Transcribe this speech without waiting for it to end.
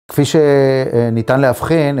כפי שניתן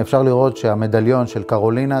להבחין, אפשר לראות שהמדליון של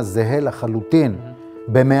קרולינה זהה לחלוטין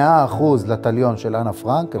ב100% לתליון של אנה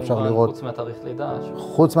פרנק. אפשר לראות... חוץ מהתאריך לידה.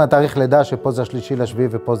 חוץ מהתאריך לידה, שפה זה ה3 ליולי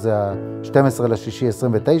ופה זה ה12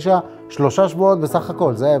 ל6/29, 3 שבועות בסך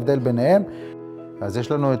הכל, זה ההבדל ביניהם. אז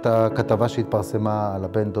יש לנו את הכתבה שהתפרסמה על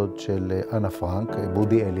הבן דוד של אנה פרנק,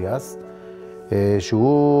 בודי אליאס,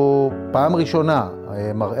 שהוא פעם ראשונה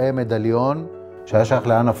מראה מדליון שהיה שייך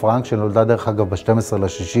לאנה פרנק, שנולדה דרך אגב ב12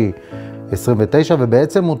 ל6/29,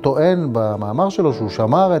 ובעצם הוא טוען במאמר שלו שהוא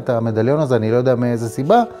שמר את המדליון הזה, אני לא יודע מאיזה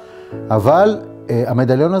סיבה, אבל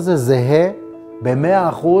המדליון הזה זהה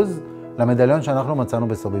ב100% למדליון שאנחנו מצאנו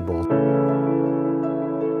בסוביבור.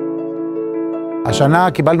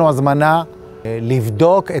 השנה קיבלנו הזמנה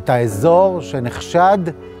לבדוק את האזור שנחשד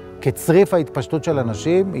כצריף ההתפשטות של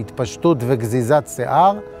אנשים, התפשטות וגזיזת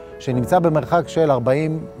שיער, שנמצא במרחק של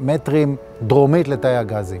 40 מטרים דרומית לתאי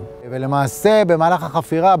הגזים. ולמעשה במהלך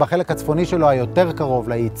החפירה, בחלק הצפוני שלו היותר קרוב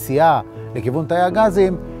ליציאה לכיוון תאי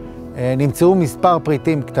הגזים, נמצאו מספר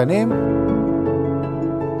פריטים קטנים.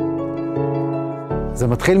 זה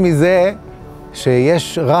מתחיל מזה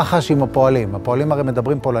שיש רחש עם הפועלים. הפועלים הרי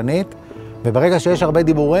מדברים פולנית, וברגע שיש הרבה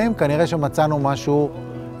דיבורים, כנראה שמצאנו משהו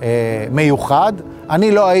מיוחד.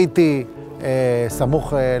 אני לא הייתי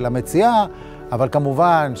סמוך למציאה, אבל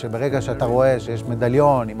כמובן שברגע שאתה רואה שיש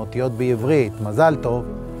מדליון עם אותיות בעברית, מזל טוב,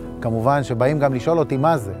 כמובן שבאים גם לשאול אותי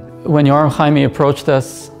מה זה. When Yoram Chaimi approached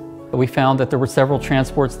us, we found that there were several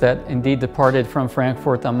transports that indeed departed from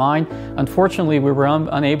Frankfurt am Main. Unfortunately, we were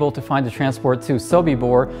unable to find a transport to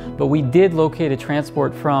Sobibor, but we did locate a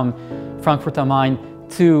transport from Frankfurt am Main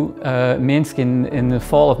to Minsk in the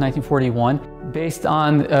fall of 1941. Based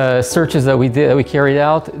on searches that we carried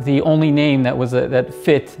out, the only name that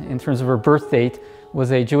fit in terms of her birth date was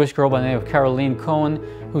a Jewish girl by the name of Caroline Cohen,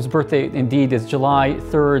 whose birthday indeed is July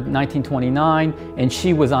 3rd, 1929, and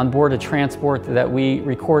she was on board a transport that we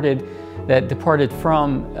recorded that departed from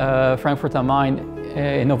Frankfurt am Main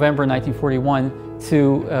in November 1941 to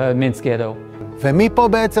Minsk ghetto. ומפה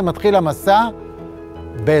בעצם מתחיל המסע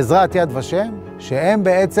בעזרת יד ושם, שהם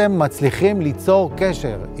בעצם מצליחים ליצור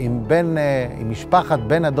קשר עם משפחת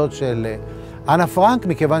בן הדוד של אנה פרנק,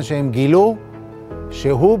 מכיוון שהם גילו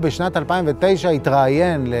שהוא בשנת 2009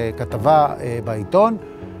 התראיין לכתבה בעיתון,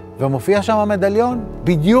 ומופיע שם המדליון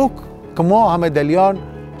בדיוק כמו המדליון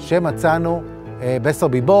שמצאנו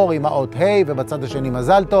בסוביבור עם האות ה' ובצד השני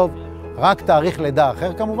מזל טוב, רק תאריך לידה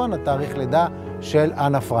אחר כמובן, התאריך לידה של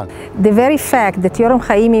אנה פרנק. The very fact that Yoram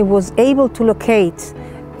Chaimi was able to locate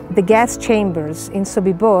the gas chambers in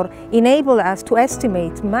Sobibor enabled us to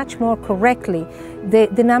estimate much more correctly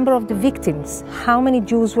the number of the victims, how many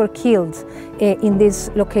Jews were killed in this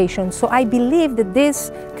location. So I believe that this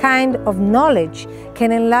kind of knowledge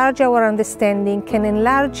can enlarge our understanding, can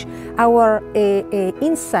enlarge our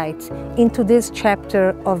insight into this chapter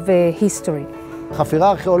of history. החפירה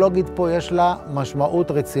הארכיאולוגית פה יש לה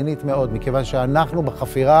משמעות רצינית מאוד, מכיוון שאנחנו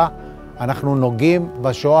בחפירה, אנחנו נוגעים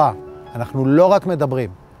בשואה, אנחנו לא רק מדברים.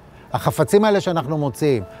 החפצים האלה שאנחנו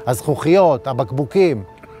מוציאים, הזכוכיות, הבקבוקים,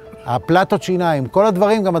 הפלטות שיניים, כל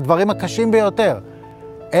הדברים, גם הדברים הקשים ביותר,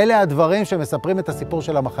 אלה הדברים שמספרים את הסיפור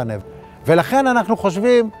של המחנה. ולכן אנחנו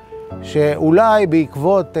חושבים שאולי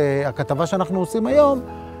בעקבות הכתבה שאנחנו עושים היום,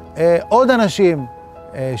 עוד אנשים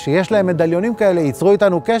שיש להם מדליונים כאלה ייצרו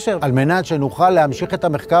איתנו קשר, על מנת שנוכל להמשיך את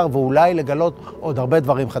המחקר ואולי לגלות עוד הרבה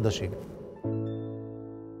דברים חדשים.